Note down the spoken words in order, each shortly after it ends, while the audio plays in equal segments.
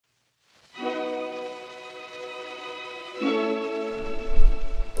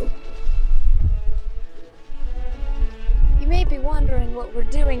what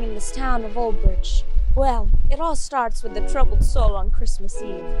we're doing in this town of Oldbridge? Well, it all starts with a troubled soul on Christmas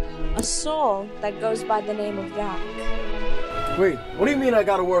Eve. A soul that goes by the name of Doc. Wait, what do you mean I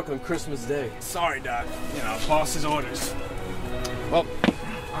gotta work on Christmas Day? Sorry, Doc. You know, boss's orders. Well,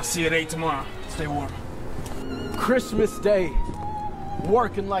 I'll see you at 8 tomorrow. Stay warm. Christmas Day.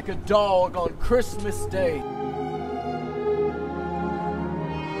 Working like a dog on Christmas Day.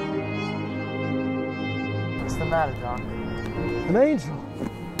 What's the matter, Doc? An angel.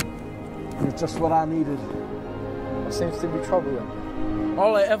 You're just what I needed. What seems to be troubling?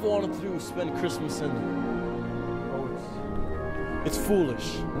 All I ever wanted to do was spend Christmas in. It's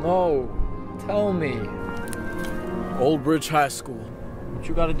foolish. No, tell me. Oldbridge High School. What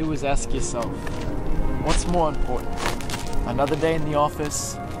you gotta do is ask yourself, what's more important? Another day in the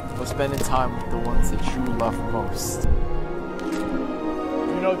office, or spending time with the ones that you love most?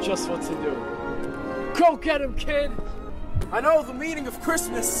 You know just what to do. Go get him, kid! I know the meaning of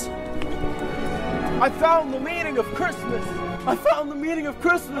Christmas. I found the meaning of Christmas. I found the meaning of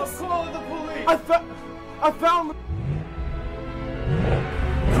Christmas. I'm calling the police. I found the...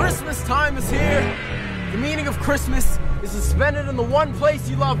 Christmas time is here. The meaning of Christmas is to spend it in the one place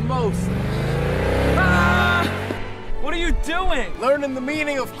you love most. Ah! What are you doing? Learning the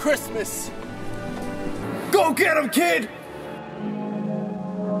meaning of Christmas. Go get him, kid!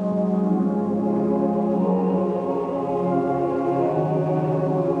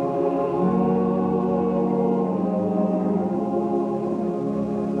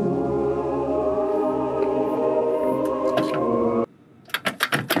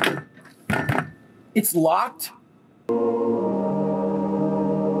 It's locked?